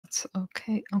That's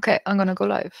okay. Okay, I'm going to go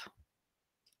live.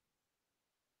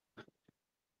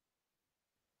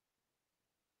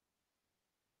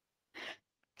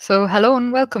 So hello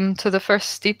and welcome to the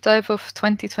first deep dive of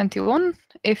 2021.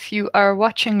 If you are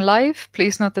watching live,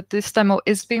 please note that this demo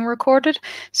is being recorded.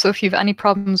 So if you have any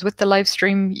problems with the live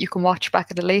stream, you can watch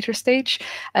back at a later stage.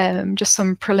 Just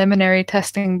some preliminary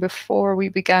testing before we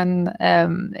began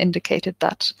indicated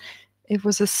that it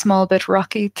was a small bit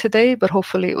rocky today, but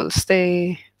hopefully it will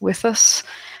stay with us.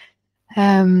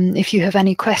 If you have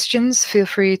any questions, feel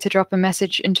free to drop a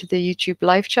message into the YouTube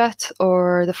live chat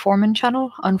or the Foreman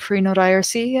channel on Freenode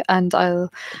IRC, and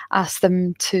I'll ask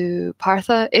them to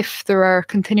Partha if there are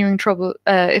continuing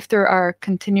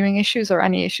issues or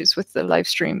any issues with the live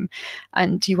stream,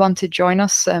 and you want to join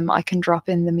us. I can drop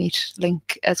in the Meet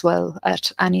link as well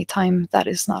at any time. That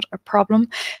is not a problem.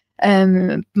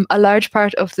 A large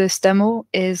part of this demo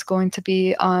is going to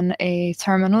be on a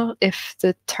terminal. If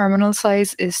the terminal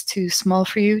size is too small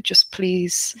for you, just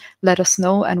please let us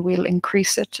know and we'll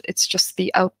increase it. It's just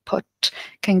the output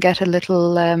can get a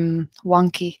little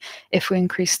wonky if we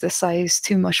increase the size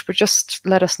too much, but just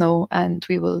let us know and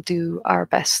we will do our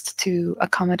best to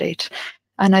accommodate.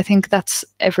 And I think that's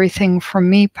everything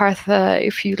from me. Partha,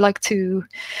 if you'd like to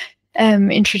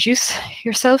introduce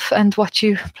yourself and what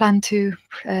you plan to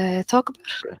talk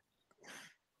about.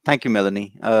 Thank you,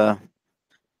 Melanie.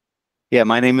 Yeah,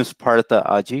 my name is Partha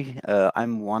Aji.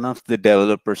 I'm one of the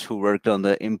developers who worked on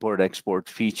the import-export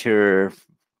feature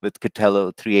with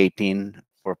Katello 3.18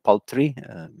 for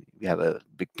Pulp3. We have a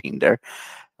big team there.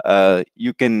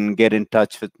 You can get in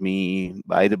touch with me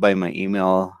either by my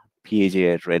email,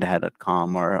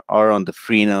 paj@redhat.com, or on the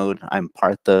Freenode. I'm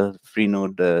Partha,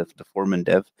 Freenode, the Foreman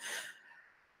dev.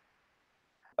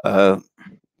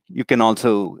 You can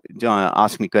also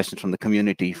ask me questions from the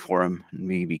community forum.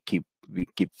 We keep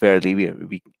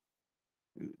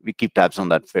tabs on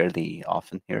that fairly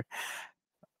often here.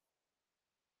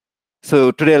 So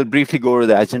today I'll briefly go over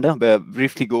the agenda, but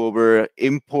briefly go over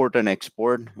import and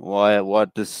export.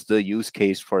 What is the use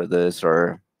case for this,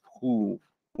 or who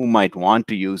might want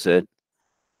to use it?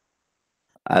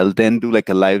 I'll then do like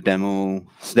a live demo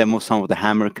some of the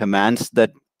Hammer commands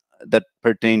that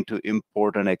pertain to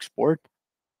import and export.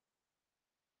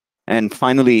 And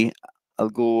finally, I'll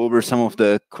go over some of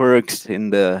the quirks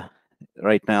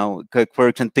right now,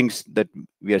 quirks and things that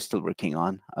we are still working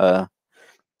on.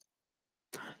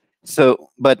 So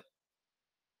let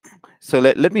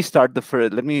me start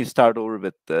over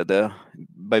with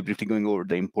by briefly going over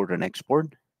the import and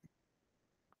export.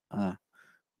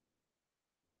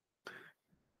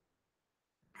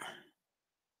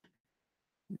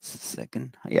 It's a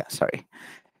second. Yeah, sorry.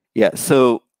 Yeah,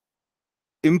 so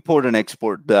import and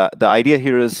export. The idea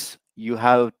here is you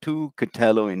have two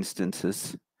Katello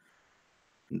instances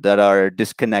that are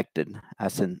disconnected,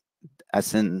 as in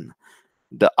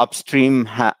the upstream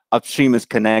is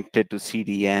connected to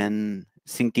CDN,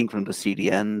 syncing from the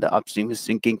CDN. The upstream is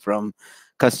syncing from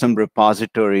custom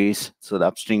repositories. So the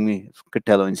upstream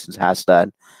Katello instance has that,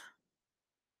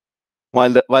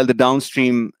 while the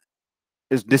downstream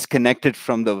is disconnected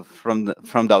from the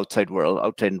outside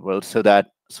world, so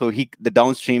the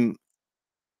downstream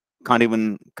can't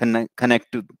even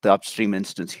connect to the upstream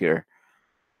instance here.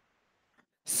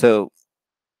 So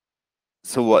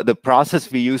what the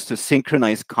process we use to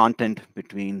synchronize content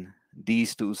between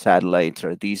these two satellites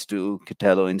or these two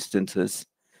Katello instances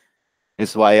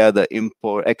is via the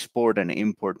export and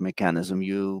import mechanism.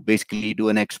 You basically do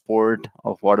an export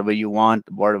of whatever you want,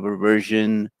 whatever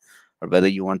version, or whether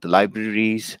you want the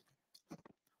libraries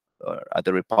or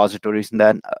other repositories in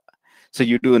that. So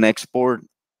you do an export.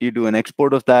 You do an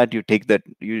export of that. You take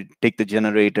the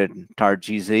generated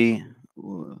tar.gz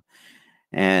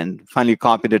and finally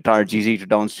copy the tar.gz to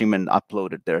downstream and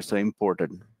upload it there. So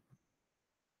imported.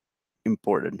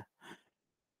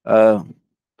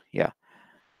 Yeah.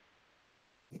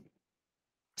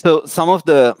 So some of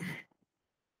the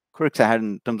quirks I had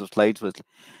in terms of slides was,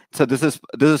 so this is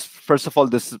first of all,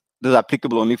 this is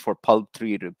applicable only for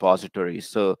Pulp3 repositories.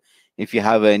 So if you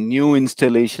have a new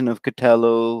installation of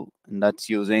Katello and that's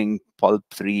using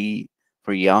Pulp3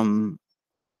 for Yum,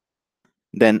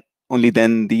 then only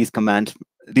then these commands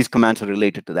are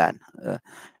related to that.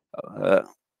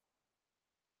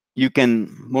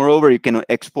 Moreover, you can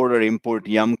export or import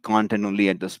Yum content only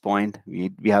at this point.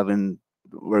 We haven't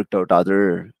worked out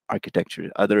other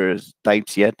architecture, other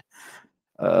types yet.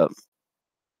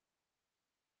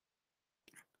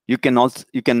 You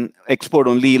can export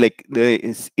only like the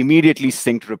immediately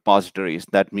synced repositories.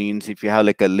 That means if you have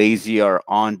like a lazy or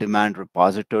on-demand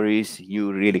repositories,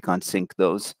 you really can't sync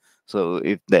those. So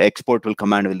if the export will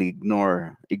command will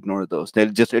ignore those.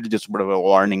 It'll just put a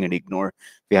warning and ignore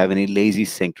if you have any lazy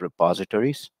synced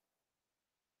repositories.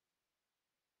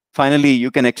 Finally,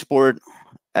 you can export,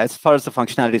 as far as the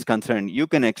functionality is concerned, you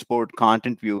can export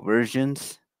content view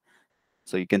versions.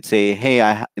 So you can say,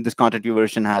 hey, this content view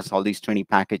version has all these 20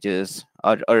 packages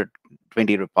or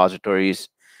 20 repositories.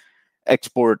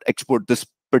 Export this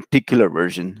particular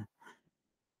version.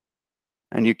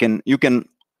 And you can,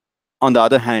 on the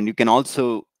other hand, you can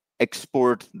also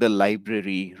export the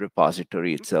library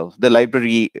repository itself, the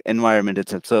library environment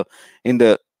itself. So in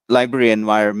the library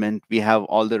environment, we have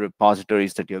all the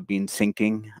repositories that you've been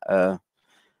syncing.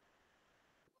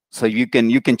 So you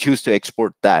can choose to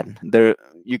export that.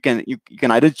 You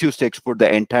can either choose to export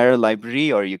the entire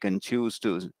library, or you can choose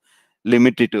to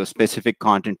limit it to a specific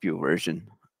content view version.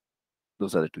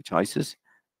 Those are the two choices.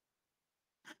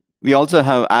 We also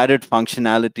have added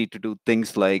functionality to do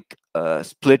things like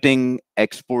splitting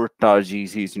export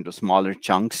targets into smaller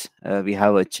chunks. We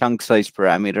have a chunk size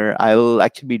parameter. I will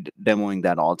actually be demoing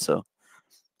that also.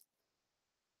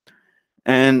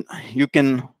 And you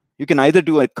can either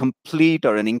do a complete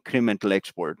or an incremental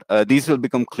export. These will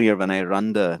become clear when I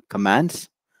run the commands.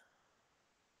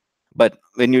 But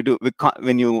when you do a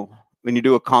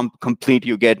complete,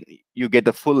 you get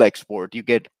the full export.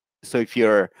 So if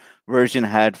your version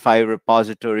had 5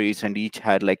 repositories and each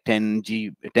had like 100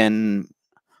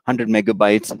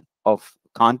 megabytes of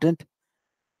content,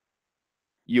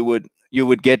 you would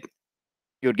basically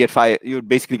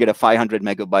get a 500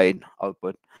 megabyte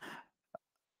output.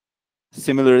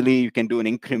 Similarly, you can do an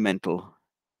incremental.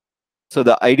 So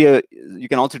the idea, you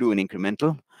can also do an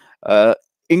incremental.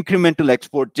 Incremental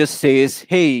export just says,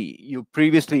 hey, you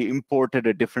previously imported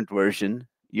a different version.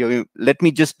 Let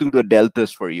me just do the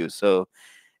deltas for you. So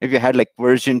if you had like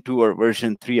version 2 or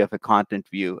version 3 of a content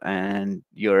view, and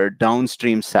your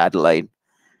downstream satellite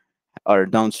or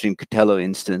downstream Katello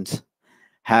instance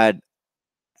had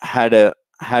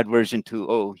version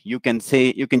 2.0, you can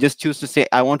just choose to say,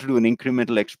 I want to do an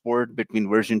incremental export between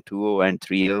version 2.0 and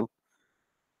 3.0,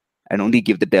 and only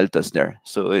give the deltas there.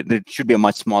 So it should be a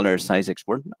much smaller size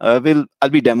export. I'll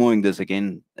be demoing this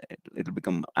again. It'll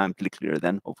become amply clear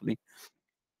then, hopefully.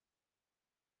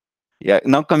 Yeah,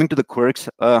 now coming to the quirks.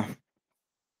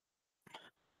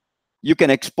 You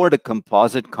can export a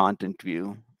composite content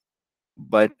view,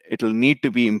 but it'll need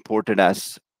to be imported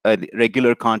as a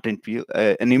regular content view,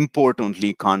 an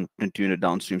import-only content view in a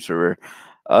downstream server.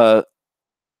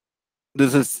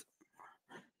 This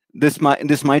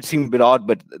might seem a bit odd,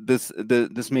 but this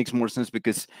makes more sense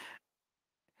because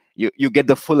you get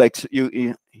the full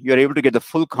you're able to get the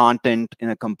full content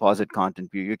in a composite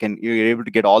content view. You're able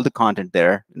to get all the content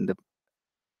there in the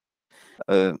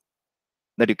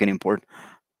that you can import.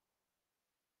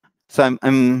 So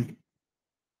I'm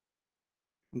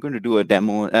going to do a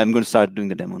demo. I'm going to start doing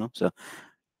the demo now. So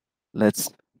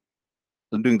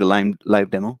I'm doing the live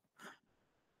demo.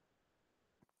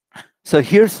 So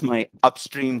here's my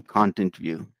upstream content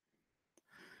view.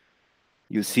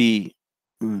 You see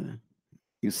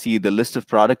the list of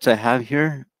products I have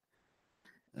here.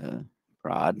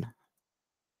 Prod.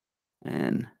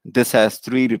 And this has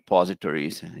 3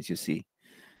 repositories, as you see.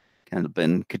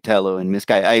 Kanban, Katello, and Misk.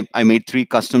 I made 3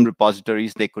 custom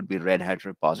repositories. They could be Red Hat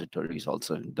repositories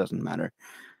also. It doesn't matter.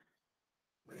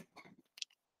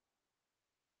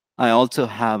 I also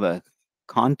have a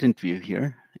content view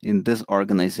here in this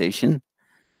organization.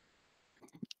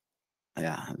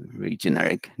 Yeah, very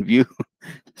generic view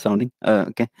sounding.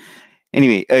 Okay.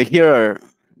 Anyway, here are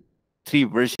 3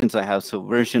 versions I have. So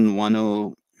version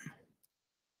 1.0,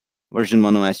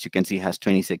 as you can see, has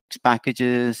 26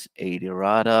 packages, 8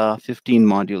 errata, 15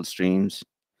 module streams.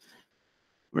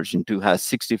 Version 2 has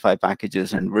 65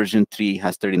 packages, and version 3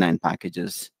 has 39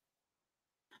 packages.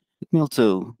 Let me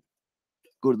also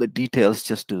go to the details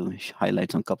just to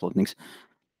highlight some couple of things.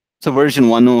 So version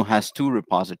 1.0 has 2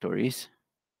 repositories.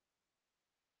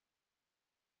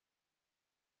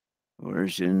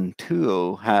 Version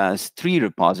 2.0 has 3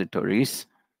 repositories,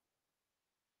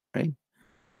 right?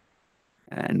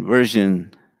 And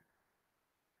version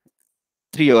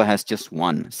 3.0 has just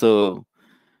 1. So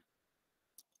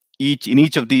in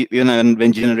each of the,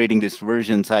 when generating these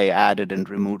versions, I added and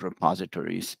removed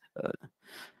repositories.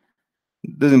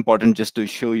 This is important just to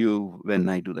show you when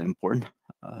I do the import.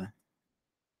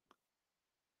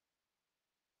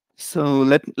 So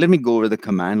let me go over the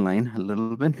command line a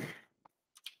little bit.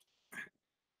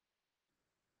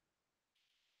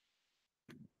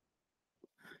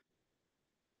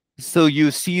 So you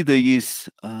see these,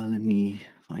 let me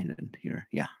find it here.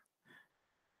 Yeah.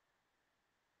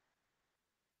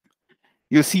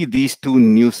 you see these two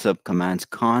new subcommands,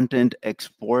 content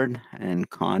export and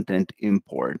content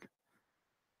import.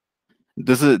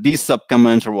 These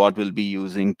subcommands are what we'll be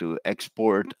using to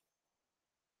export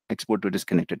to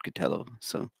disconnected Katello.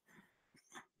 So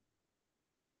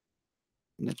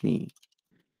let me.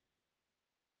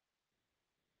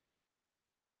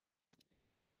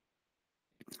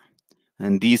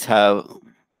 And these have,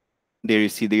 there you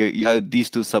see, there you have these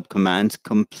two subcommands,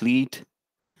 complete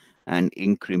and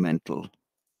incremental.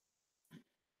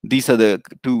 These are the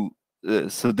two.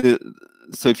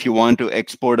 So if you want to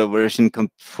export a version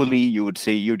fully, you would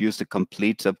say you'd use the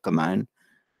complete subcommand.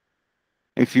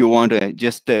 If you want to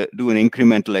just do an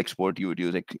incremental export, you would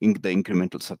use the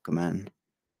incremental subcommand.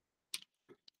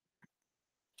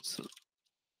 So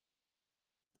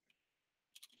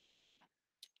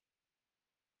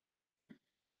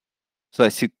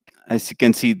as you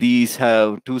can see, these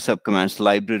have two subcommands,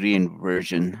 library and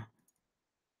version.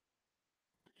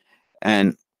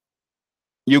 And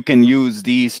you can use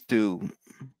these to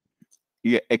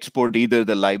export either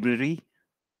the library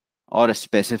or a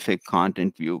specific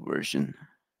content view version.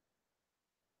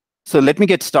 So let me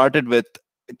get started with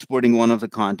exporting one of the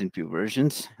content view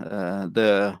versions.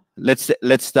 Let's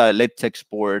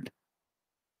export.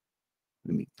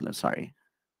 Sorry.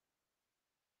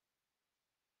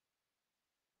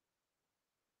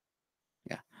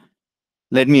 Yeah.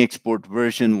 Let me export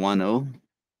version 1.0.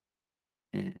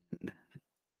 And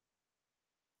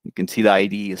you can see the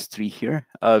ID is 3 here.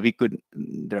 We could,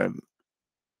 there are,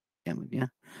 yeah.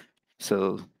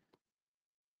 So,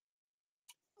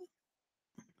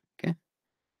 okay.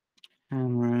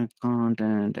 Camera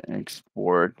content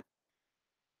export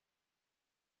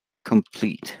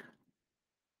complete,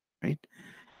 right?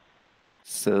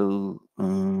 So,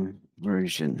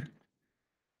 version. Let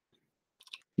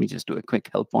me just do a quick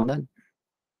help on that.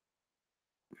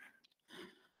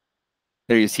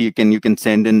 There you see, you can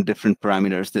send in different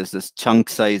parameters. There's this chunk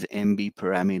size MB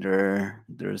parameter.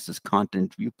 There's this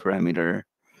content view parameter.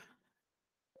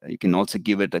 You can also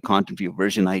give it a content view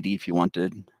version ID if you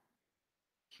wanted.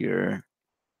 Here,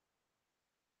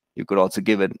 you could also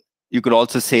give it. You could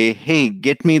also say, "Hey,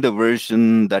 get me the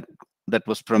version that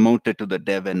was promoted to the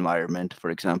dev environment," for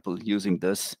example, using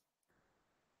this.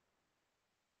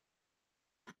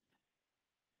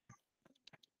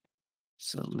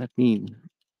 So let me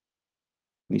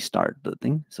start the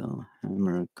thing. So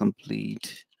hammer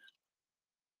complete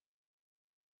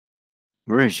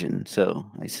version. So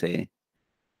I say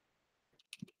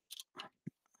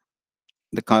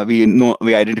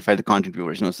we identify the content view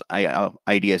version as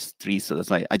ID as 3. So that's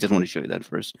why I just want to show you that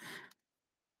first.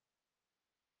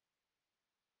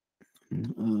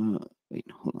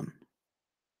 Wait, hold on.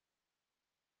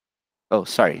 Oh,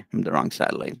 sorry, I'm the wrong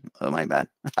satellite. Oh, my bad.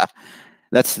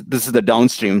 This is the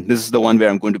downstream. This is the one where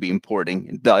I'm going to be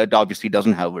importing. It obviously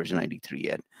doesn't have version ID 3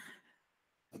 yet.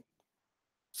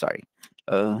 Sorry.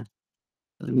 Let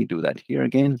me do that here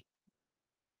again.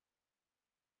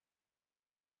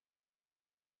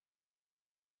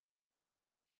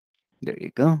 There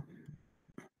you go.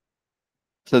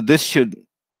 So this should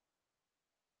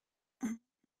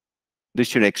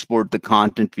export the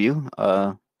content view.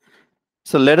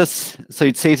 So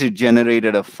it says it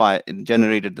generated a file. It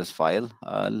generated this file.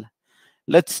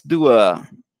 Let's do a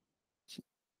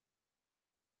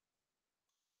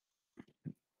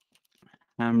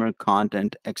hammer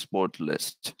content export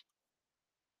list.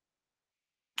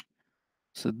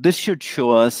 So this should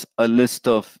show us a list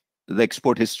of the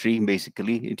export history.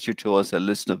 Basically, it should show us a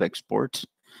list of exports.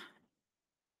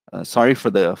 Sorry for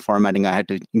the formatting. I had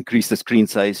to increase the screen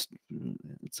size,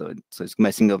 so it's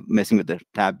messing with the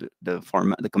tab, the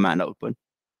command output.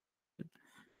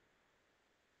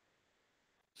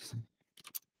 So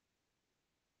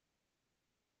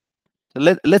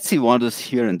let's see what is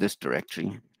here in this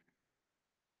directory.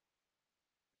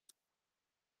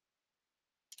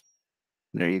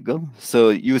 There you go.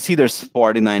 So you see there's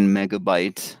 49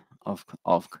 megabytes of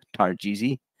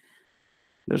tar.gz.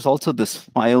 There's also there's a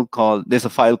file called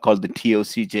the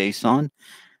TOC JSON,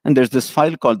 and there's this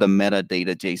file called the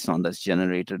metadata JSON that's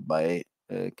generated by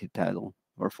Katello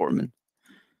or Foreman.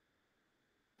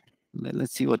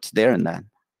 Let's see what's there in that.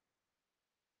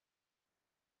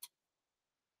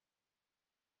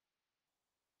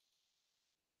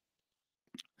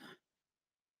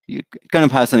 It kind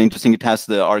of has an interesting, it has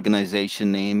the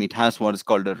organization name. It has what is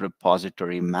called a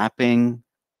repository mapping,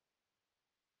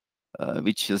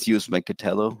 which is used by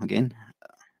Katello again.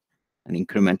 An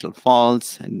incremental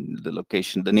false and the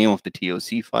location, the name of the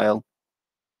TOC file.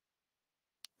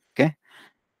 Okay.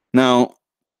 Now,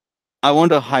 I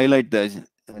want to highlight the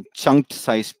chunked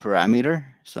size parameter.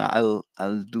 So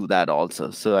I'll do that also.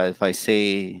 So if I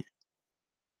say,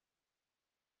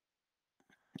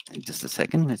 just a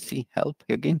second, let's see, help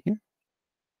again here.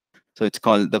 So it's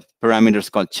called, the parameter is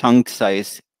called chunk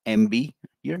size MB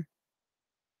here.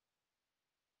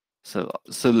 So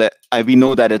we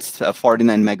know that it's a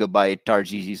 49 megabyte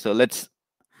targg. So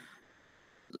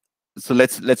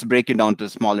let's break it down to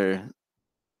smaller.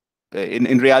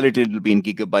 In reality, it'll be in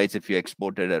gigabytes if you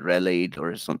exported a REL 8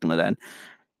 or something like that.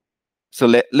 So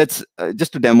let's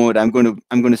just to demo it, I'm going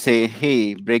to say,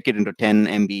 hey, break it into 10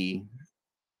 MB.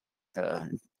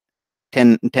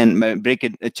 10 break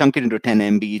it, chunk it into 10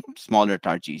 MB smaller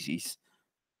targgs.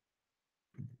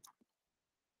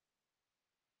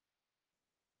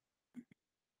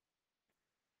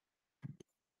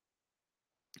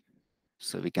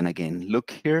 So we can again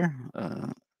look here.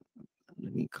 Let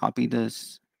me copy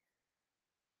this.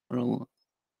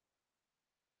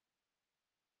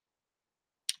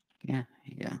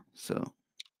 Yeah. So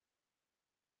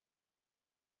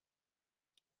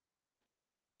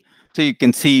you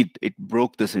can see it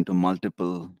broke this into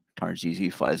multiple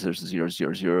targg files. There's 0,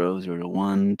 0, 0, 0,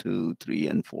 1, 2, 3,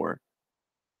 and 4.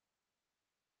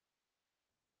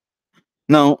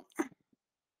 Now,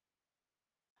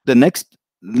 the next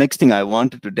thing I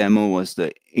wanted to demo was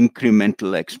the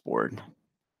incremental export.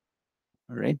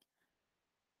 All right.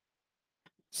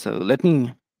 So let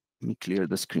me clear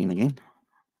the screen again.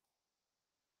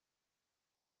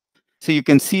 So you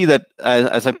can see that,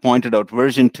 as I pointed out,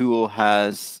 version 2.0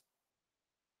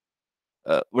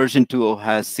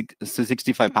 has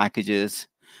 65 packages,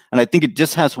 and I think it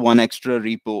just has one extra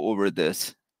repo over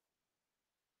this.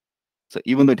 So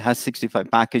even though it has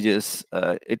 65 packages,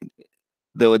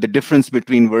 the difference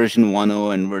between version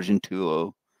 1.0 and version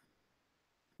 2.0,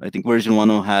 I think version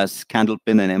 1.0 has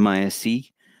Candlepin and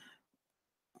MISC,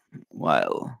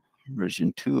 while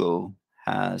version 2.0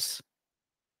 has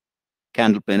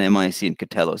Candlepin, MISC, and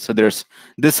Katello. So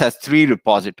this has 3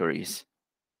 repositories.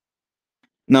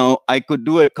 Now I could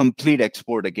do a complete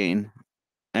export again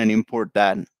and import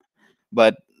that,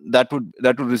 but that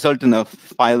would result in a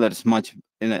file that's much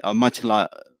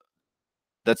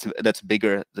that's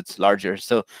bigger, that's larger.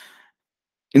 So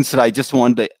instead, I just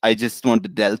want the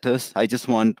deltas. I just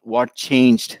want what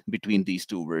changed between these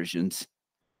 2 versions.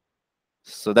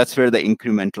 So that's where the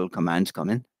incremental commands come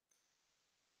in.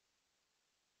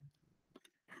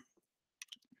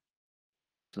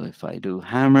 So if I do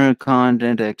hammer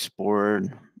content export,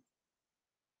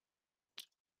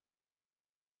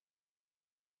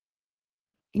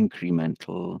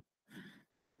 incremental,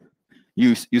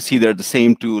 you see they're the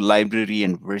same 2 library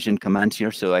and version commands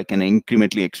here. So I can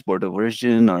incrementally export a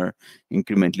version or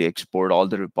incrementally export all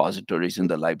the repositories in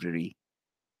the library.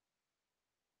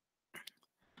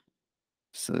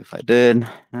 So if I did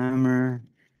hammer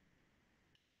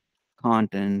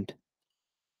content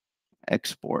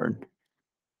export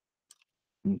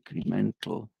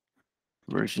incremental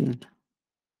version,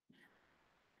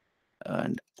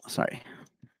 and sorry,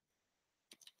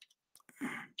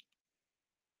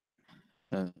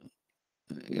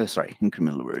 sorry,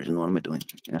 incremental version. What am I doing?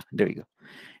 Yeah, there you go.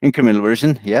 Incremental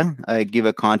version. Yeah, I give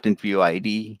a content view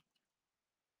ID,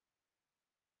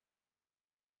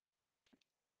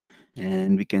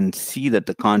 and we can see that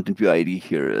the content view ID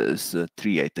here is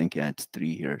 3. I think, yeah, it's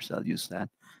 3 here, so I'll use that.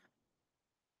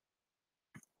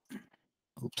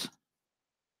 Oops.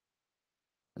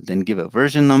 Then give a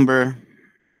version number.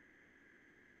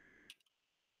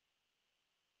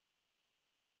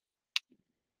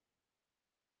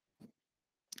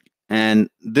 And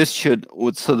this should,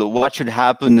 so what should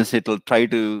happen is it'll try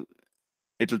to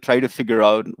figure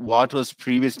out what was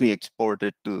previously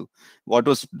exported,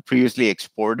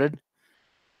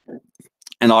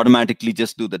 and automatically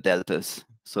just do the deltas.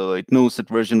 So it knows that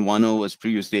version 1.0 was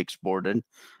previously exported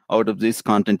out of this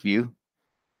content view.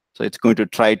 So it's going to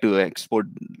try to export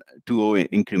 2.0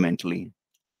 incrementally.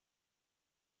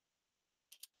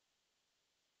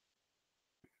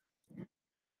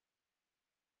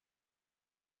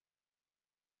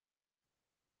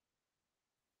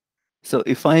 So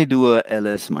if I do a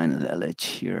ls minus lh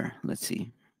here, let's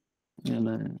see. Here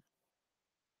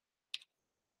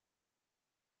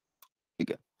you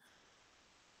go.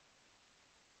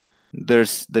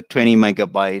 There's the 20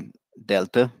 megabyte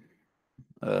delta.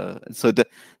 So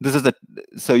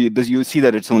you see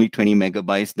that it's only 20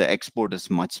 megabytes. The export is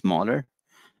much smaller.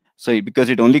 So because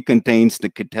it only contains the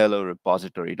Katello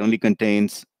repository, it only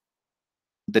contains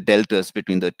the deltas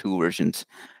between the 2 versions.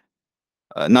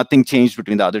 Nothing changed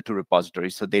between the other 2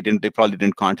 repositories, so they probably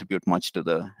didn't contribute much to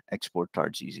the export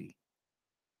targg.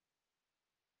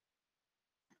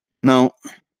 Now,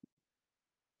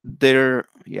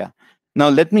 Now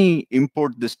let me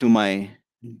import this to my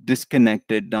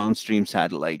disconnected downstream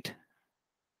satellite,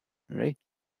 right?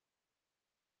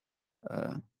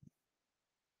 Uh,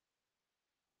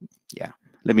 yeah,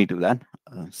 let me do that.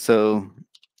 So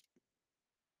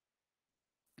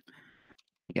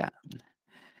yeah,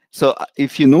 so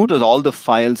if you notice, all the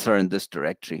files are in this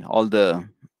directory. All the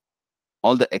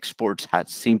exports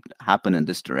seem to happen in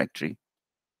this directory.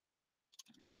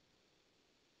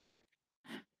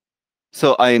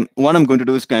 So what I'm going to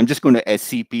do is I'm just going to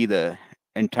SCP the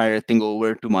entire thing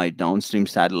over to my downstream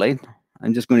satellite.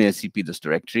 I'm just going to SCP this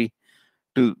directory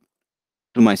to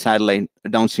my satellite,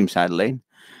 downstream satellite.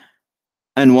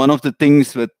 And one of the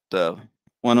things with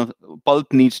one of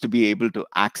Pulp needs to be able to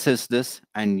access this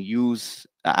and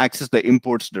access the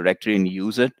imports directory and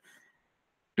use it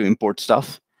to import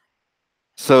stuff.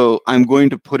 So I'm going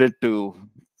to put it to,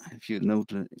 if you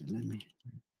note, let me.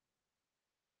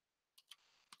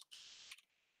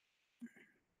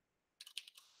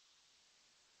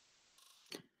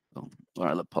 Oh,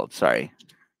 well, Pulp, sorry.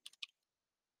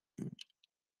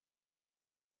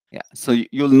 Yeah, so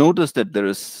you'll notice that there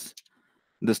is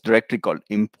this directory called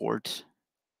imports.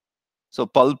 So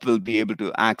Pulp will be able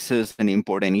to access and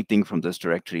import anything from this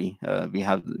directory. We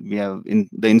have the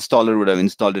installer would have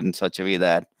installed it in such a way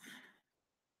that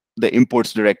the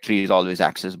imports directory is always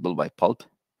accessible by Pulp.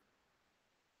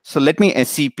 So let me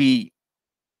SCP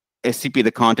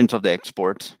the contents of the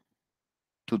exports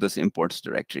to this imports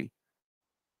directory.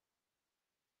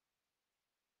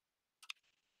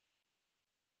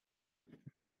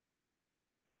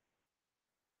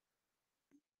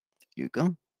 Here you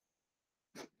go.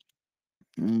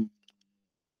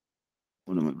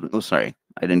 What am I doing? Oh, sorry,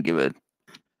 I didn't give it.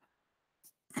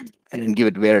 I didn't give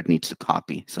it where it needs to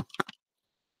copy. So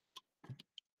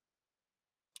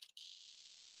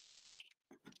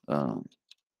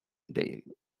there you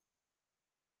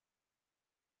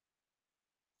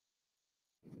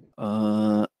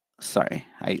go. Sorry.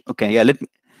 Okay. Yeah.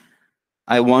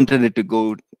 I wanted it to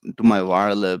go to my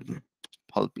varlib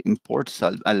pulp imports.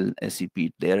 So I'll SCP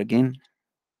it there again.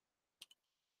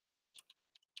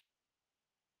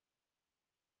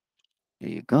 There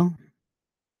you go.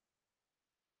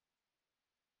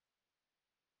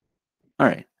 All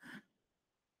right.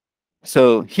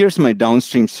 So here's my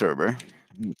downstream server.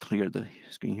 Let me clear the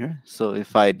screen here. So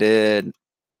if I did,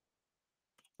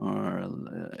 or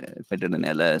if I did an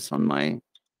ls on my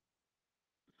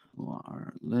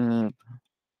varlib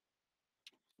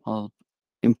pulp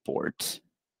imports,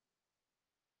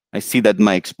 I see that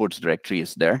my exports directory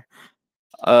is there.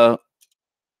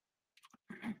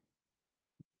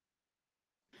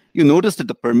 You notice that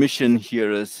the permission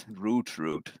here is root,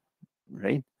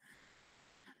 right?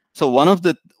 So one of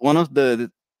the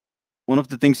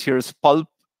things here is pulp,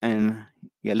 and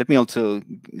yeah, let me also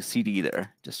cd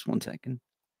there. Just 1 second.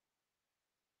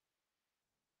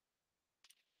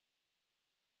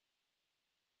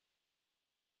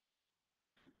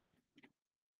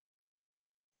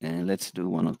 And let's do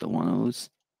one of those.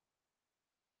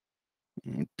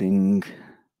 I think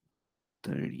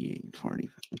 3840.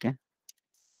 Okay.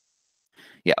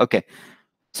 Yeah. Okay.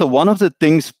 So one of the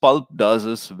things Pulp does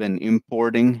is when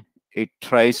importing,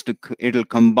 it'll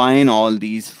combine all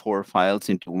these 4 files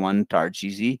into one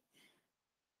tar.gz.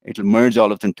 It'll merge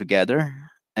all of them together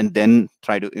and then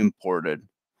try to import it.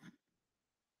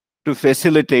 To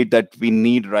facilitate that, we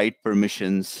need write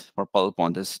permissions for Pulp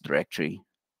on this directory.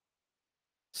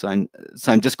 So I'm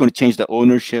just going to change the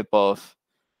ownership of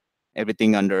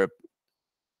everything under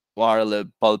varlib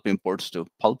pulp imports to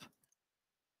Pulp.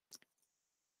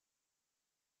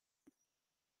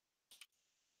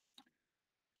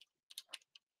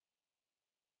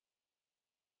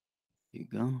 Here you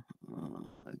go.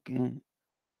 Again.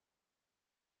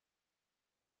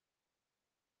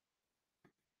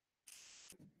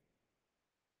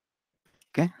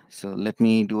 Okay, so let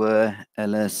me do a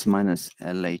ls minus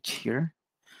lh here.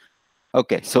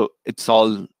 Okay, so it's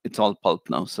all Pulp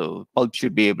now. So Pulp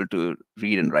should be able to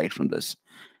read and write from this.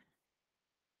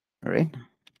 All right.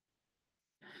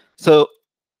 So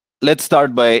let's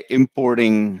start by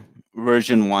importing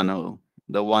version 1.0,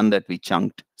 the one that we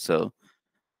chunked. So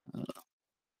let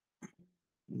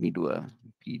me do a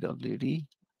pwd.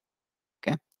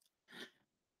 Okay.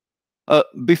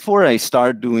 Before I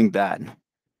start doing that,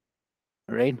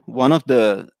 right?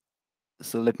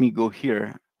 So let me go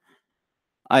here.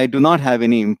 I do not have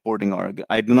any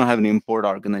I do not have an import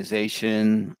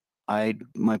organization.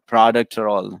 My products are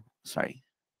all, sorry.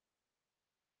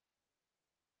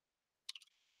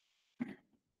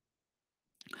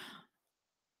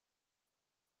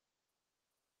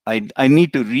 I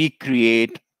need to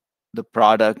recreate the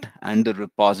product and the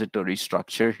repository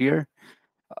structure here.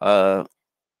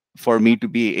 for me to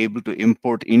be able to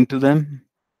import into them.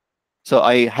 So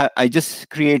I just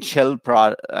create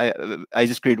I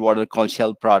just create what are called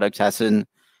shell products, as in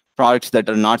products that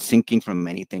are not syncing from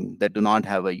anything, that do not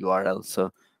have a URL.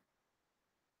 So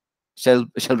shell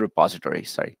repository,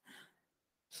 sorry.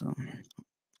 So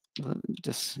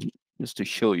just to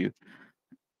show you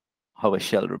how a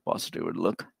shell repository would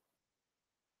look.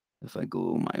 If I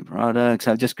go my products,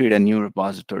 I'll just create a new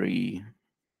repository.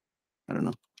 I don't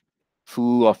know,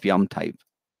 foo of yum type.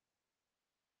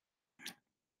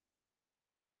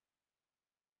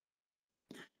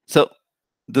 So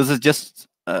this is just,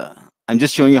 I'm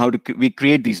just showing you how we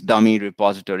create these dummy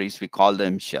repositories. We call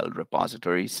them shell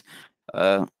repositories.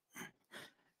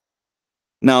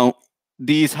 Now,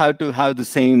 these have to have the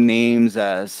same names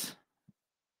as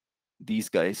these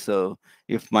guys. So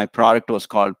if my product was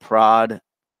called prod,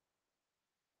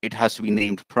 it has to be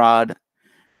named prod.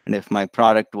 And if my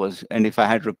product was, and if I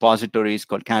had repositories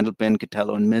called Candlepin,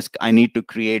 Katello, and Misk, I need to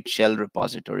create shell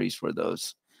repositories for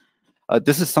those.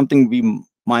 This is something we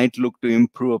might look to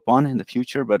improve upon in the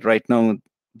future, but right now,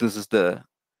 this is the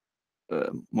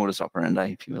modus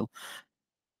operandi, if you will.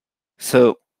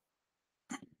 So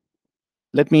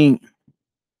let me,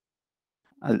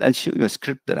 I'll show you a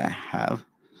script that I have.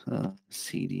 So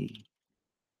cd.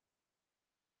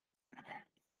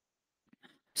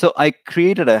 So I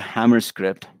created a Hammer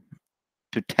script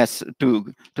to test,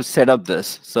 to set up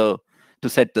this. So to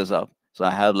set this up. So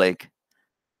I have like,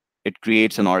 it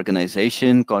creates an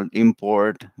organization called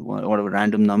import, whatever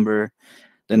random number,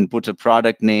 then puts a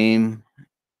product name.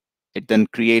 It then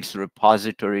creates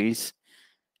repositories.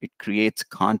 It creates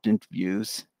content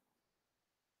views,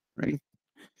 right?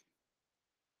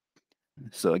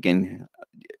 So again,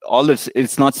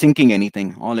 it's not syncing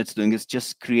anything. All it's doing is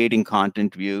just creating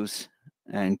content views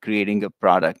and creating a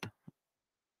product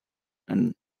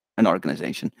and an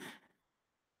organization.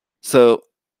 So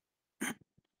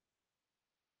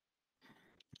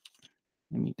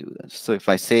let me do this. So if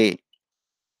I say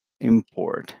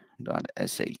import.sh,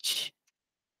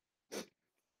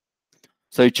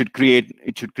 so it should create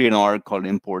an org called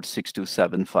import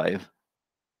 6275.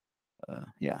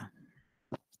 Yeah.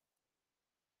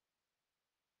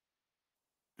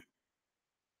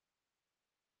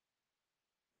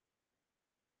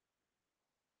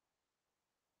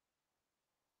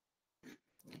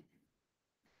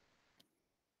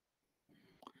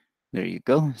 There you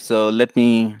go. So let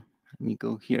me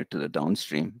go here to the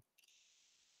downstream.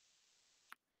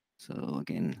 So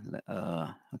again,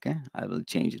 okay, I will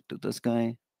change it to this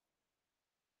guy.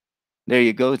 There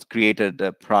you go. It's created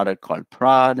a product called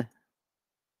prod.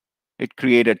 It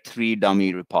created 3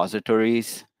 dummy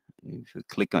repositories. If you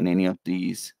click on any of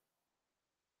these,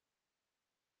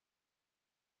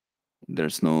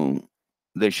 there's no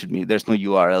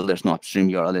URL, there's no upstream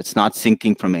URL. It's not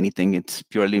syncing from anything. It's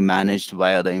purely managed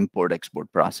via the import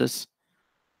export process.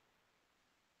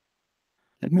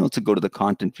 Let me also go to the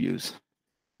content views.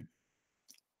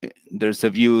 There's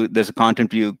a content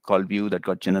view called view that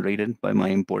got generated by my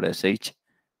import sh.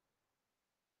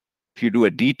 If you do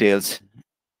a details,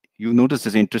 you notice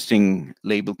this interesting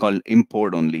label called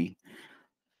import only.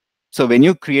 So when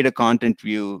you create a content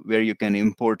view where you can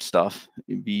import stuff,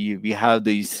 we have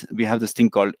this thing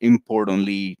called import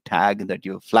only flag that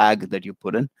you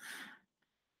put in.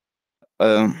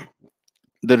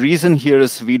 The reason here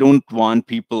is we don't want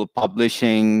people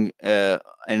publishing and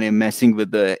messing with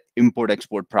the import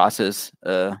export process.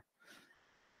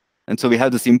 And so we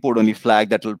have this import only flag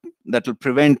that will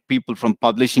prevent people from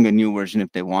publishing a new version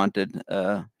if they wanted.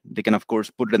 They can of course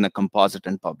put it in a composite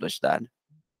and publish that.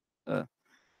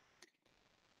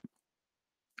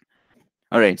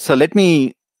 All right, so let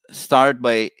me start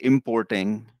by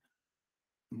importing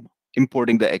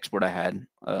the export I had.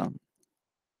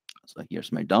 So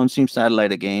here's my downstream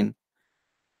satellite again.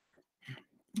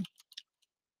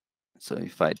 So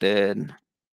if I did,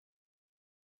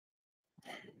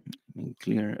 let me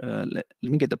clear, let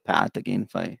me get the path again.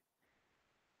 If I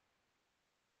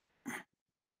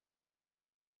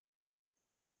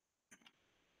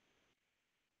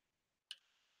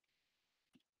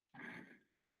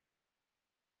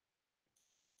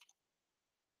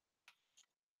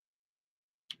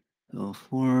go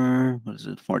for, what is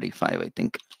it, 45, I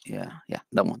think. Yeah,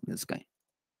 that one, this guy.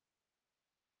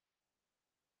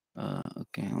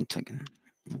 Okay, 1 second.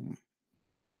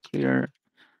 Clear,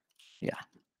 yeah.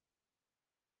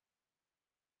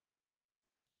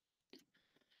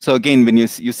 So again, when you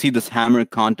see this hammer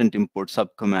content import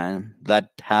subcommand, that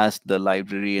has the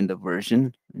library and the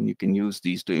version, and you can use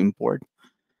these to import.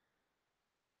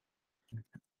 There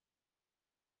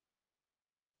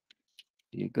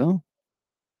you go.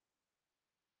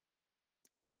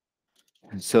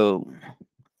 So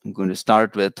I'm going to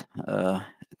start with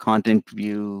content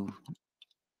view.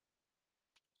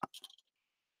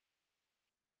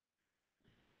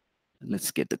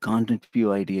 Let's get the content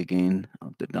view ID again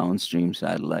of the downstream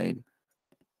satellite.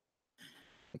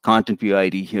 The content view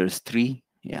ID here is 3.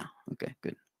 Yeah, okay,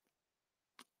 good.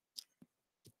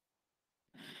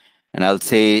 And I'll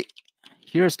say,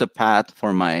 here's the path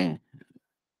for my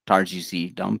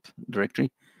targc dump directory.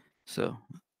 So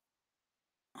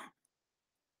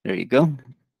there you go.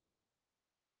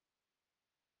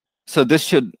 So this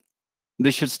should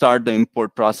start the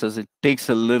import process. It takes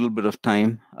a little bit of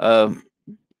time,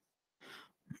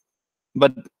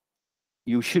 but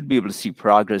you should be able to see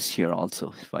progress here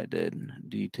also. If I did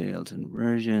details and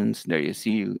versions, there you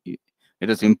see it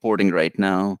is importing right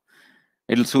now.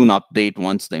 It'll soon update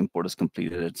once the import is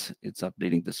completed. It's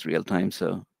updating this real time.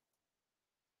 So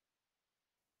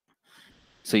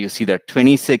you see that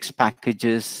 26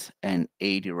 packages and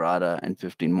 8 errata and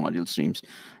 15 module streams.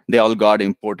 They all got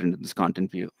imported into this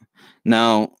content view.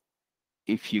 Now,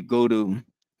 if you go to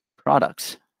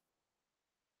products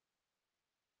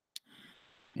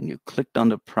and you clicked on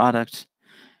the products,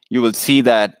 you will see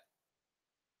that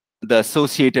the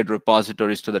associated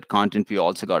repositories to that content view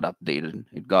also got updated.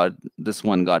 This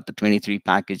one got the 23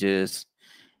 packages,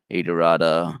 8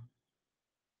 errata,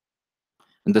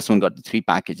 and this one got the 3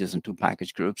 packages and 2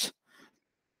 package groups.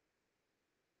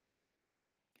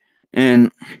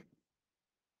 And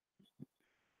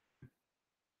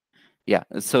yeah,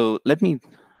 so let me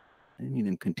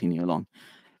then continue along.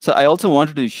 So I also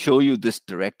wanted to show you this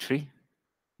directory.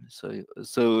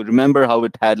 So remember how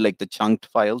it had like the chunked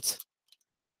files?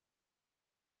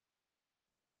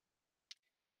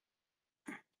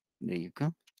 There you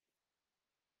go.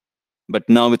 But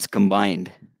now it's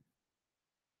combined.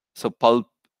 So Pulp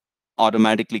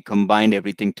automatically combined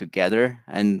everything together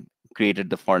and created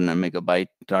the 400 megabyte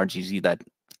RGZ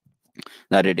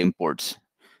that it imports.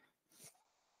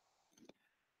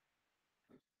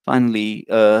 Finally,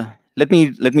 let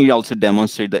me also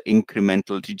demonstrate the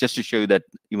incremental just to show you that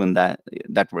even that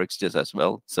works just as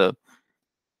well. So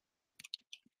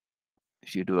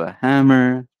if you do a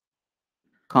hammer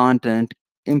content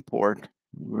import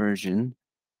version,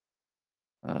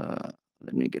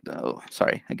 let me get the, oh,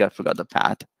 sorry, I forgot the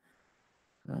path.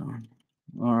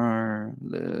 Or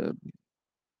the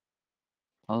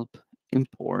pulp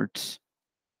imports.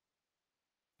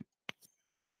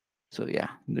 So yeah,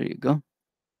 there you go.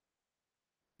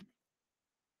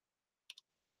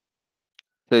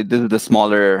 So this is the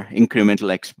smaller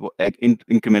incremental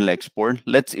export.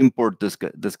 Let's import this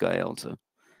guy also.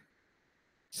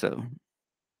 So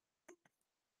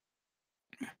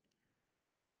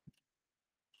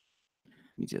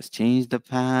we just change the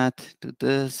path to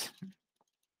this.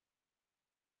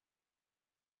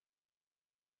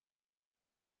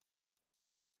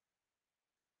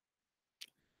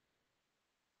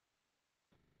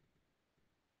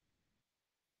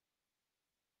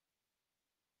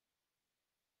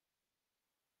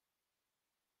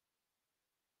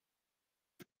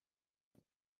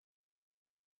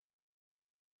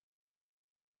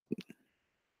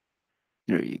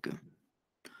 There you go.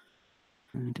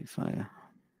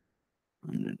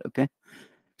 9500. Okay.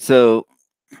 So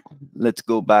let's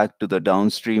go back to the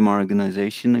downstream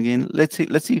organization again. Let's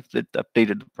see if it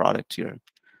updated the product here.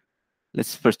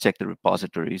 Let's first check the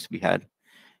repositories we had.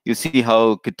 You see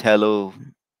how Katello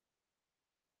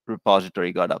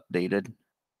repository got updated.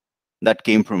 That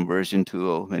came from version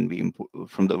 2.0 when we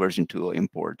from the version 2.0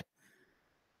 import.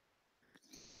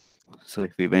 So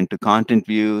if we went to content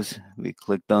views, we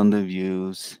clicked on the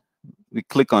views, we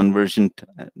click on version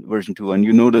 2, and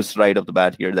you notice right off the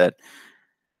bat here that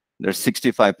there's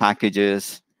 65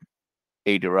 packages,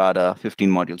 8 errata,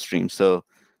 15 module streams. So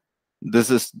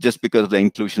this is just because of the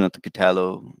inclusion of the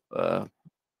Katello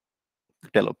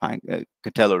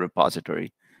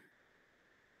repository.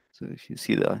 So if you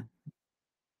see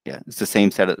it's the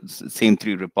same set of same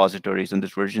 3 repositories in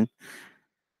this version.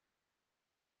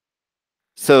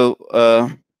 So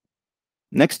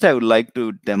next, I would like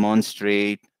to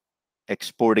demonstrate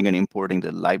exporting and importing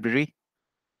the library.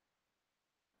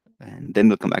 And then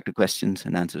we'll come back to questions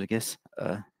and answers, I guess.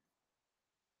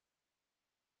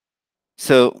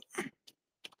 So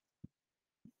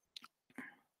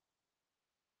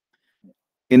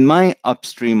in my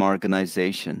upstream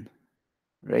organization,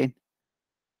 right?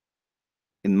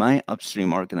 In my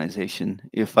upstream organization,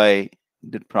 if I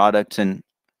did products, and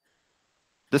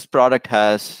this product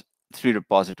has 3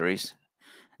 repositories.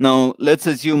 Now, let's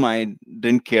assume I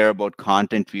didn't care about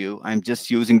content view. I'm just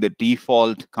using the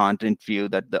default content view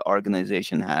that the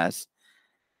organization has.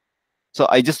 So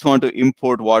I just want to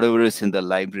import whatever is in the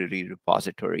library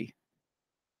repository,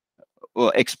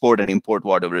 or export and import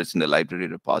whatever is in the library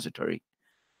repository.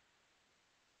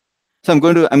 So I'm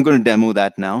going to demo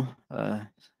that now.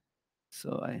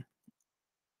 So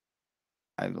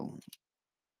I will.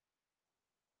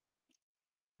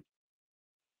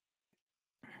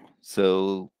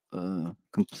 So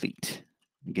complete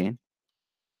again.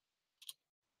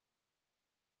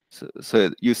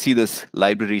 So you see this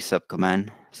library subcommand.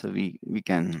 So we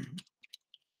can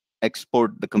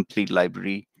export the complete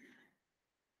library,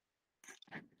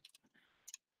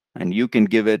 and you can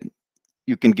give it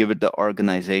the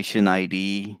organization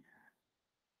ID,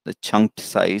 the chunked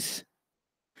size.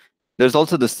 There's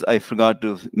also this, I forgot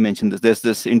to mention this, there's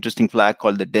this interesting flag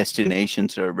called the destination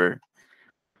server.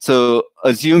 So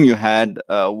assume you had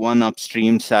one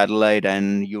upstream satellite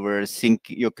and you're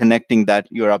connecting that,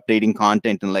 you're updating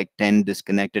content in like 10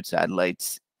 disconnected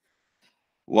satellites.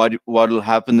 What will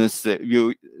happen is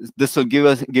this will give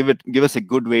us a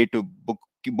good way to book.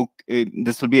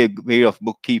 This will be a way of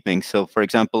bookkeeping. So for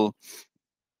example,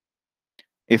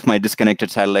 if my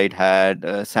disconnected satellite had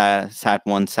sat1,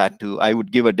 sat2, I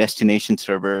would give a destination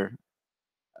server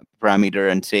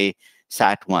parameter and say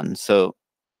sat1. So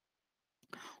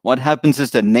what happens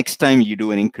is that next time you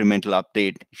do an incremental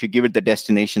update, if you give it the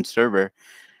destination server,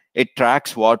 it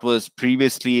tracks what was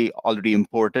previously already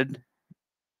imported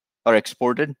or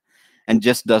exported and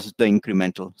just does the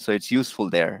incremental. So it's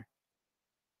useful there,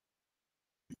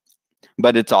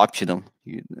 but it's optional.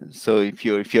 So if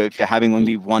you're having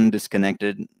only one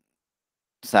disconnected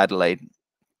satellite,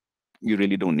 you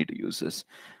really don't need to use this.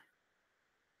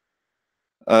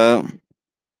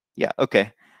 Yeah,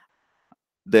 okay.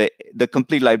 The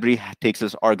complete library takes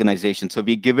this organization. So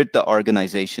we give it the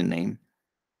organization name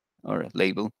or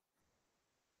label.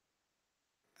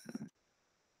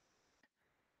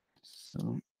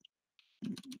 So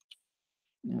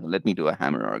let me do a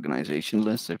hammer organization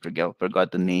list. I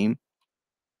forgot the name.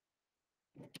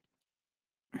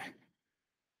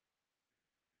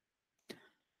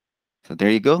 So there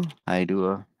you go. I do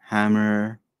a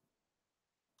hammer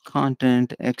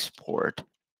content export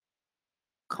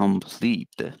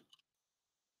complete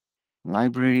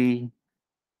library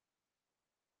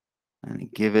and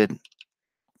give it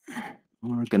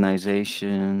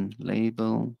organization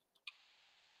label.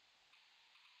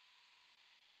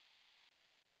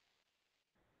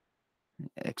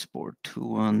 Export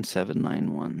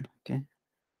 21791. Okay.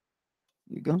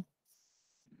 There you go.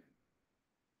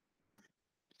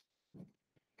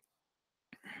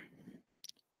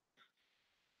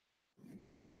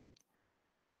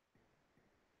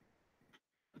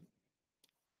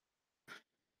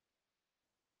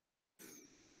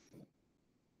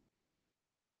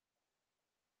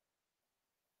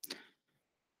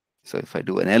 So if I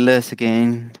do an ls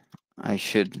again, I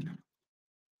should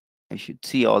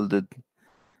see all the,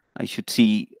 I'm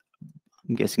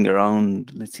guessing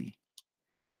around, let's see.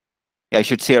 Yeah, I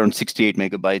should say around 68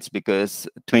 megabytes because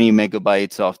 20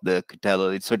 megabytes of the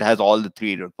Katello, so it has all the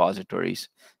 3 repositories.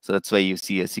 So that's why you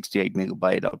see a 68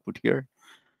 megabyte output here.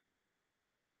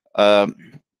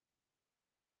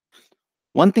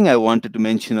 One thing I wanted to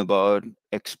mention about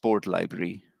export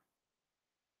library.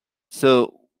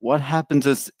 So what happens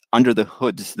is under the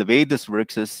hood, the way this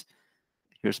works is,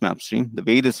 here's my upstream. The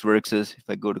way this works is if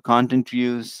I go to content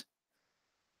views,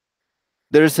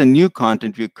 there's a new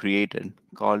content view created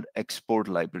called export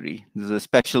library. This is a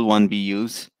special one we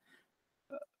use.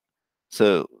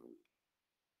 So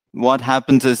what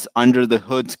happens is under the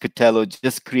hoods, Katello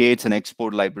just creates an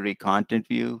export library content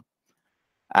view,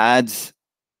 adds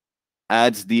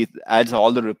all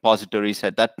the repositories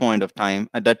at that point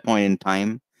in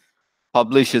time,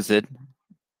 publishes it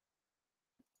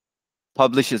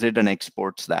and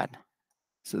exports that.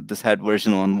 So this had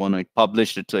version 1.10. It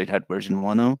published it, so it had version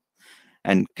 1.0,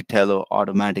 and Katello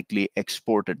automatically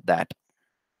exported that.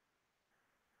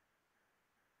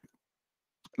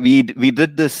 We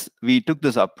took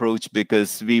this approach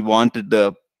because we wanted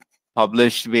the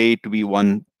published way to be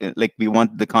one, like we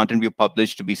want the content we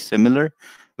publish to be similar,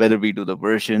 whether we do the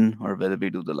version or whether we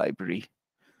do the library.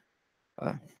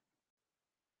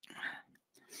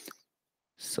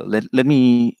 So let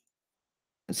me,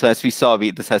 so as we saw,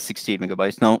 this has 68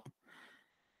 megabytes. Now,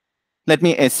 let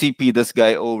me SCP this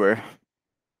guy over.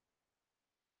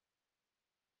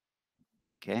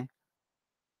 Okay.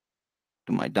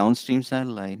 To my downstream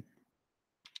satellite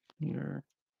here.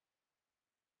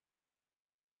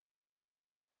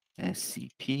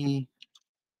 SCP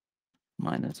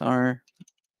 -R.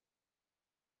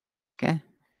 Okay.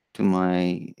 To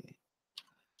my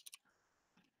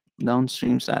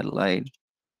downstream satellite.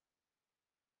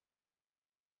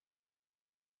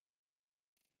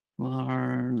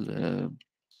 varlib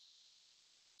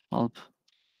pulp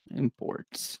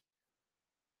imports.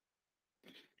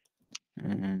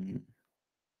 And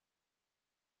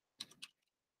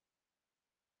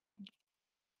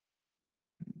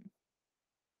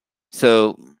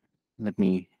so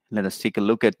let us take a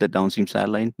look at the downstream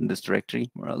satellite in this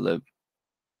directory where I live.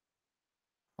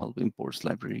 Pulp imports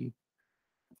library.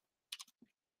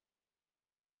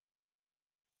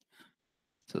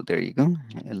 So there you go,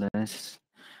 ls,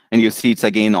 and you see it's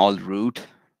again all root.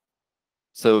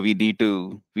 So we need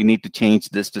to change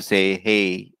this to say,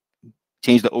 hey,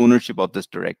 change the ownership of this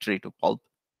directory to pulp.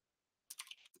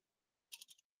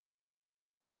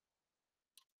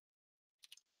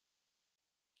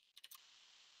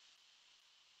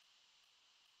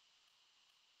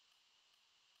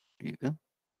 There you go.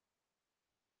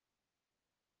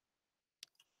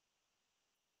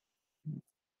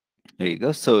 There you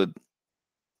go. So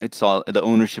it's all, the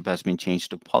ownership has been changed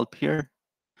to pulp here.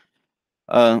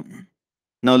 Now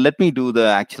let me do the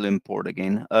actual import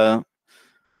again. Let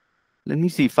me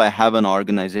see if I have an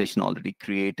organization already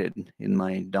created in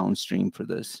my downstream for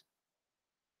this,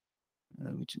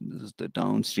 which this is the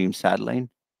downstream satellite.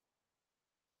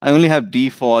 I only have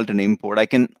default and import. I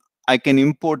can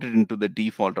import it into the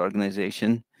default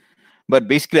organization, but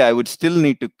basically I would still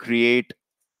need to create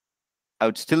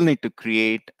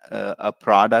a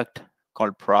product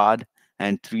called prod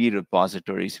and 3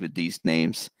 repositories with these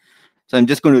names. So I'm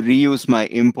just going to reuse my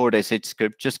import sh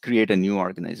script, just create a new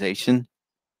organization.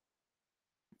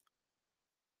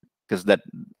 Because that,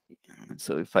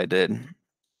 so if I did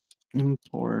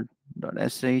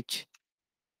import.sh,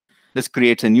 this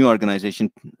creates a new organization,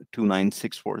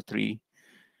 29643.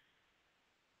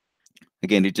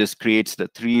 Again, it just creates the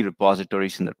 3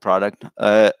 repositories in the product.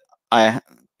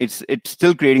 It's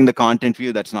still creating the content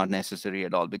view. That's not necessary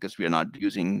at all because we are not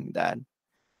using that.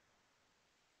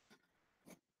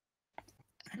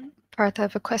 Partha, I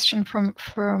have a question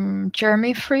from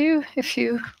Jeremy for you, if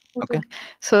you would Okay. like.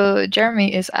 So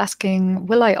Jeremy is asking,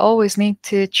 will I always need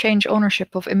to change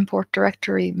ownership of import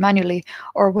directory manually,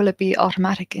 or will it be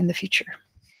automatic in the future?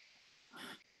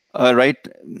 Right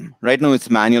now it's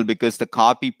manual because the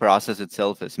copy process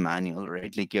itself is manual,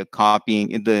 right? Like you're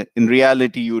copying in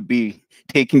reality, you would be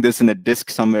taking this in a disk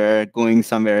somewhere, going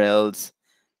somewhere else,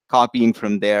 copying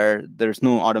from there. There's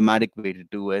no automatic way to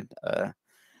do it.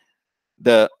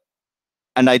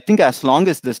 And I think as long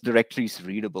as this directory is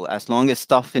readable, as long as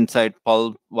stuff inside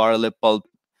pulp, varlib pulp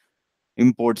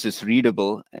imports is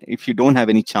readable, if you don't have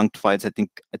any chunked files, I think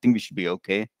we should be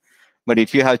okay. But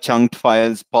if you have chunked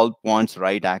files, pulp wants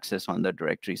write access on the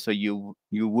directory. So you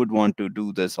would want to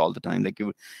do this all the time. Like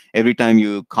every time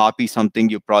you copy something,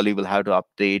 you probably will have to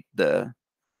update the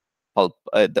pulp,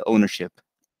 the ownership.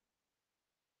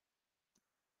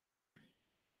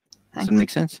 Thanks. Does it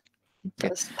make sense?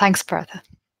 Okay. Thanks, Partha.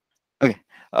 Okay.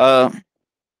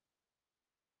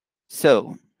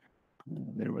 So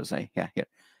where was I? Yeah, here.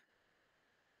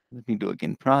 Let me do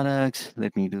again products.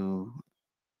 Let me do.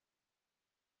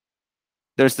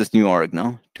 There's this new org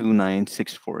now,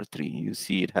 29643. You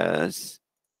see it has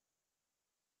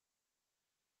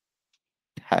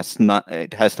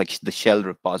like the shell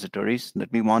repositories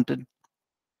that we wanted.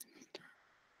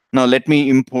 Now let me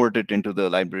import it into the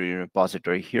library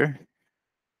repository here.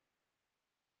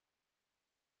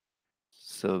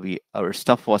 So our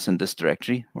stuff was in this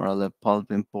directory where all the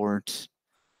pulp imports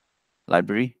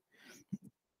library.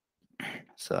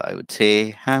 So I would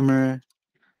say hammer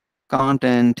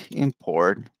content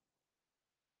import.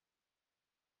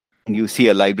 And you see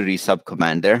a library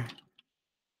subcommand there.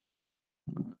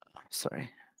 Sorry,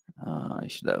 I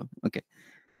should have, okay.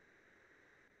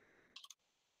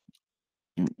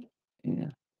 Yeah.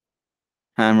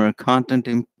 Hammer content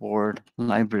import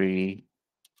library.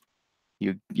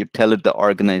 You tell it the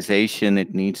organization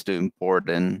it needs to import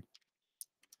in.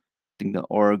 I think the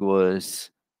org was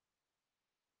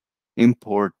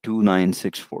import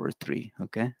 29643.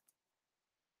 Okay.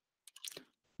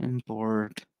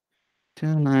 Import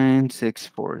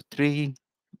 29643.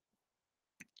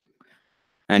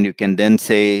 And you can then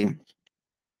say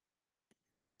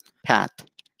path.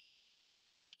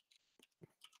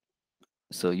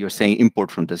 So you're saying import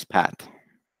from this path.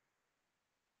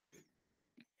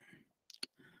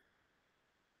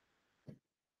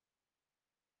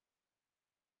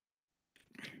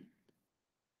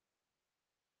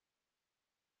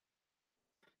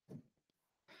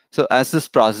 So as this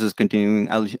process is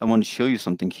continuing, I want to show you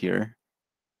something here.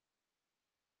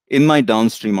 In my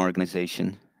downstream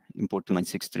organization, import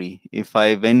 2963, if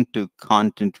I went to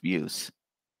content views,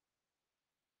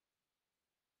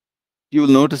 you will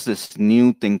notice this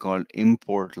new thing called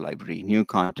import library, new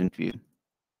content view.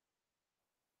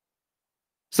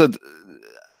 So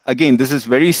again, this is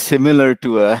very similar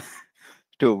to a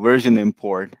to a version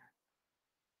import.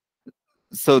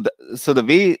 So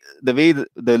the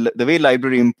way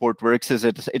library import works is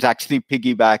it's actually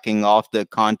piggybacking off the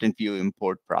content view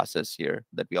import process here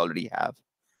that we already have.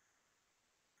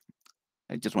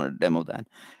 I just want to demo that.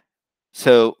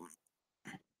 So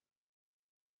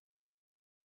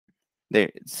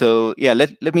there. So yeah,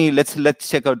 let's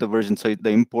check out the version. So the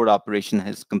import operation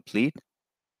is complete.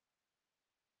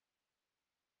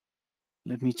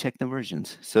 Let me check the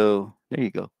versions. So there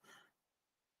you go.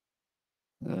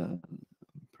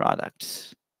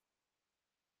 Products.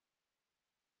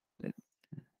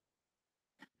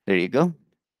 There you go.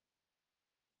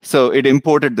 So it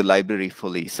imported the library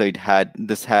fully. So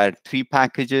this had 3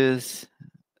 packages.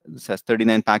 This has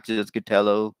 39 packages,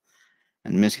 Katello,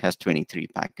 and MISC has 23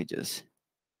 packages.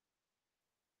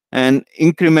 And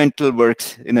incremental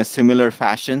works in a similar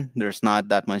fashion. There's not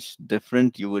that much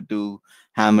different. You would do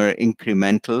hammer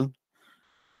incremental,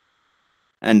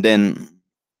 and then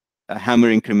a hammer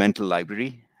incremental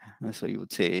library. So you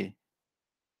would say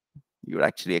you would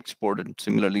actually export it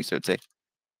similarly. So it's a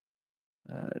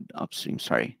upstream.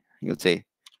 Sorry, you would say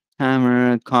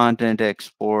hammer content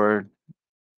export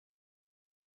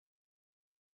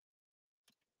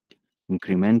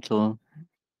incremental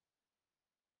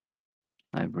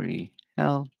library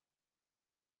help.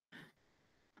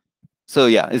 So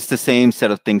yeah, it's the same set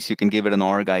of things. You can give it an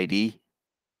org ID,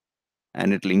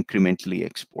 and it'll incrementally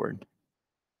export.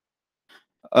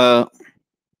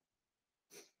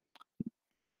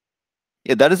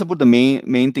 Yeah, that is about the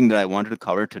main thing that I wanted to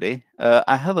cover today.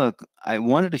 I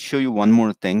wanted to show you one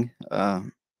more thing.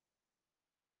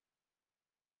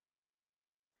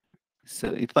 So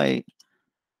if I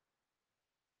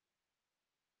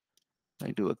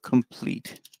do a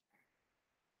complete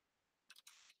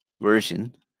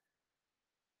version,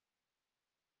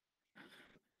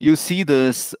 you see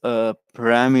this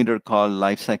parameter called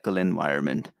lifecycle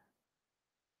environment.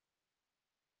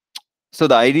 So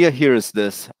the idea here is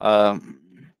this.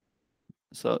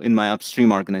 So in my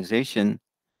upstream organization,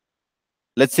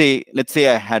 let's say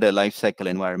I had a lifecycle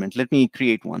environment. Let me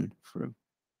create one for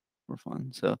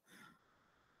fun. So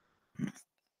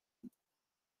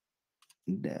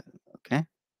dev, okay.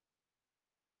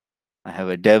 I have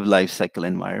a dev lifecycle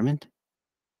environment.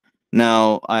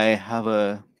 Now I have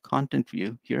a content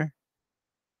view here,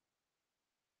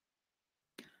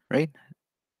 right?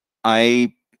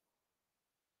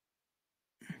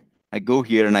 I go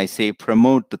here and I say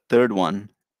promote the third one,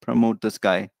 promote this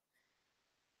guy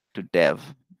to dev.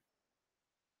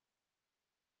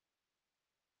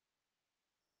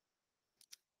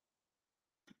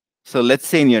 So let's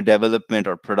say in your development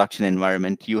or production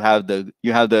environment, you have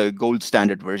the gold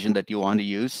standard version that you want to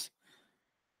use.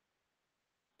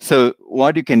 So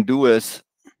what you can do is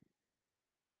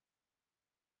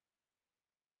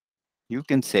you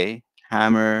can say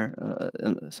hammer,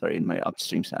 sorry, in my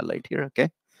upstream satellite here, okay?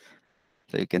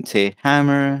 So you can say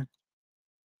hammer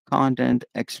content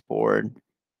export.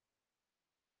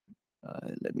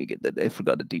 Let me get that. I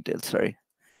forgot the details, sorry.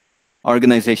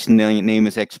 Organization name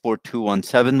is export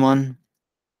 2171.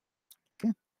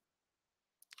 Okay.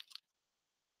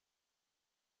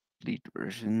 Complete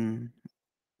version.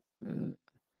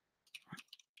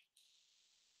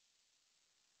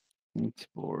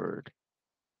 Export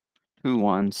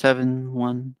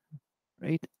 2171,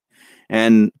 right?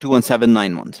 And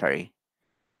 21791, sorry.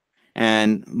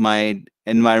 And my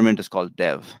environment is called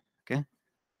dev. Okay.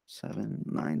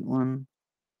 791.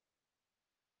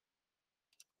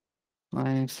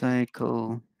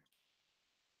 Lifecycle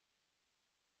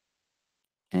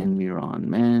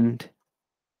environment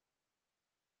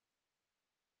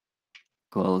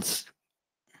equals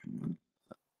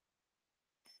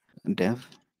dev.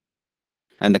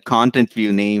 And the content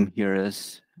view name here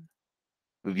is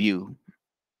view.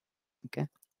 Okay.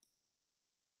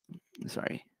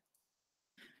 Sorry.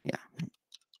 Yeah.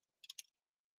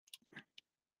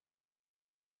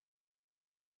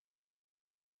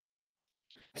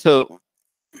 So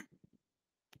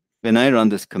when I run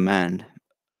this command,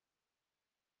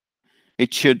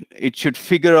 it should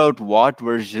figure out what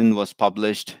version was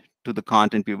published to the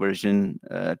content view version,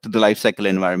 to the lifecycle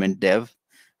environment dev,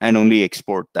 and only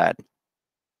export that.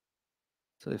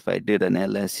 So if I did an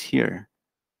ls here,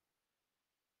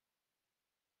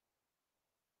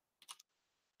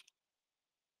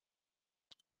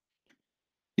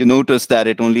 you notice that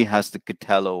it only has the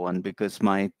Katello one because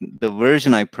the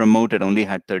version I promoted only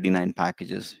had 39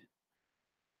 packages.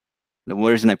 The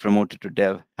version I promoted to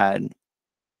dev had,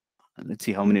 let's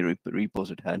see how many repos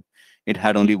it had. It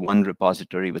had only one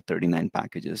repository with 39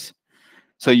 packages.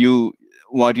 So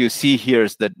what you see here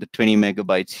is that the 20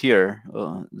 megabytes here,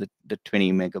 the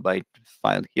 20 megabyte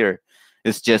file here,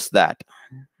 is just that.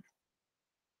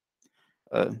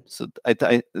 So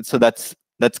that's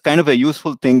kind of a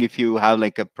useful thing if you have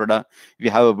like a product, if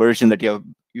you have a version that you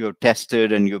have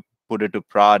tested and you put it to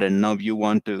prod, and now you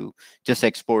want to just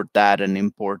export that and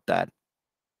import that.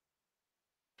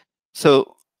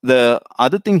 So the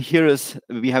other thing here is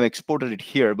we have exported it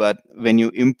here, but when you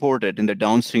import it in the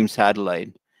downstream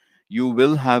satellite, you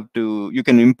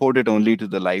can import it only to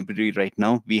the library right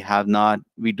now. We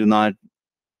do not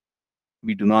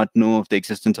know of the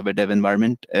existence of a dev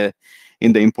environment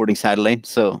in the importing satellite.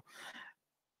 So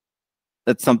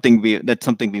that's something we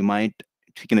might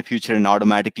tweak in the future and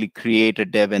automatically create a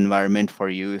dev environment for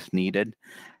you if needed.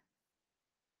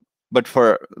 But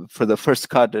for the first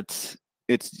cut, it's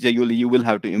usually you will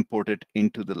have to import it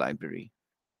into the library.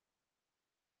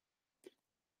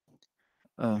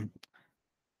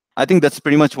 I think that's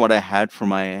pretty much what I had for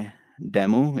my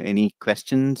demo. Any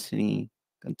questions? Any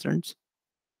concerns?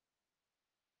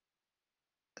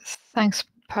 Thanks,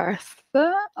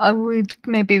 Partha.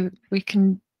 Maybe we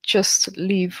can just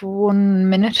leave 1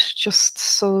 minute just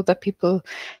so that people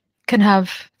can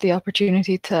have the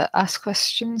opportunity to ask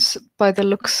questions. By the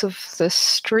looks of the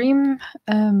stream,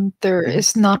 there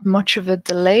is not much of a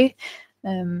delay.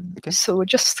 So we'll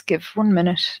just give 1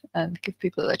 minute and give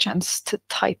people a chance to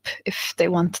type if they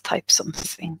want to type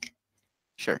something.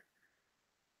 Sure.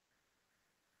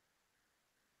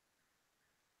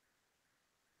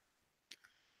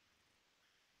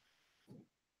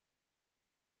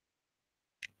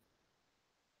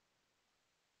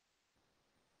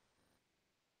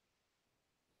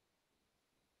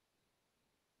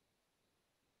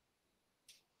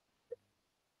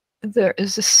 There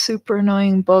is a super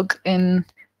annoying bug in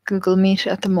Google Meet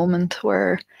at the moment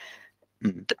where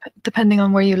depending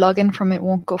on where you log in from, it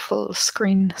won't go full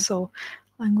screen. So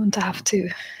I'm going to have to,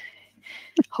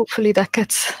 hopefully that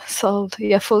gets solved.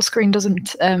 Yeah, full screen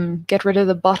doesn't get rid of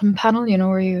the bottom panel, you know,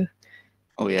 where you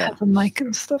have a mic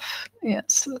and stuff. Yeah,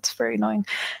 so that's very annoying.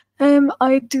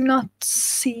 I do not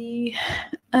see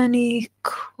any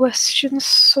questions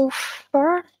so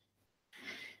far.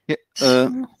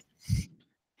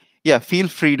 Yeah, feel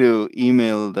free to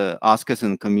email ask us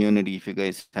in the community if you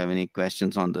guys have any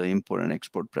questions on the import and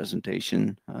export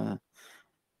presentation. I'm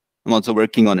also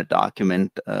working on a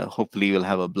document. Hopefully we'll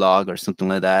have a blog or something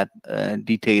like that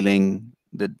detailing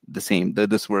this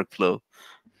workflow.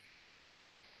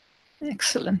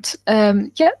 Excellent.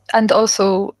 Yeah, and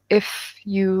also if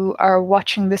you are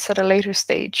watching this at a later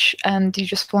stage and you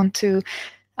just want to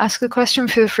ask a question,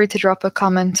 feel free to drop a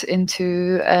comment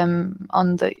into in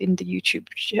the YouTube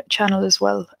channel as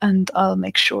well, and I'll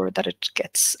make sure that it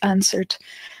gets answered.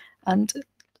 And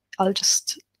I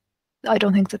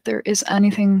don't think that there is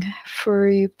anything for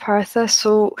you, Partha.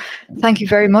 So thank you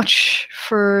very much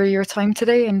for your time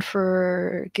today and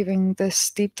for giving this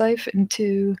deep dive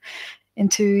into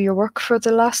your work for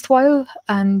the last while.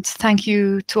 And thank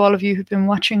you to all of you who've been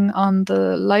watching on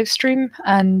the live stream.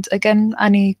 And again,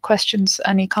 any questions,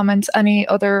 any comments, any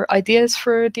other ideas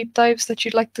for deep dives that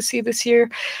you'd like to see this year,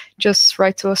 just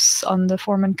write to us on the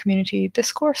Foreman Community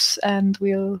Discourse and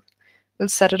we'll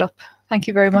set it up. Thank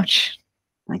you very much.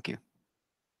 Thank you.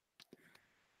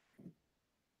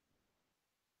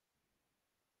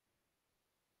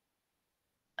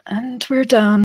 And we're done.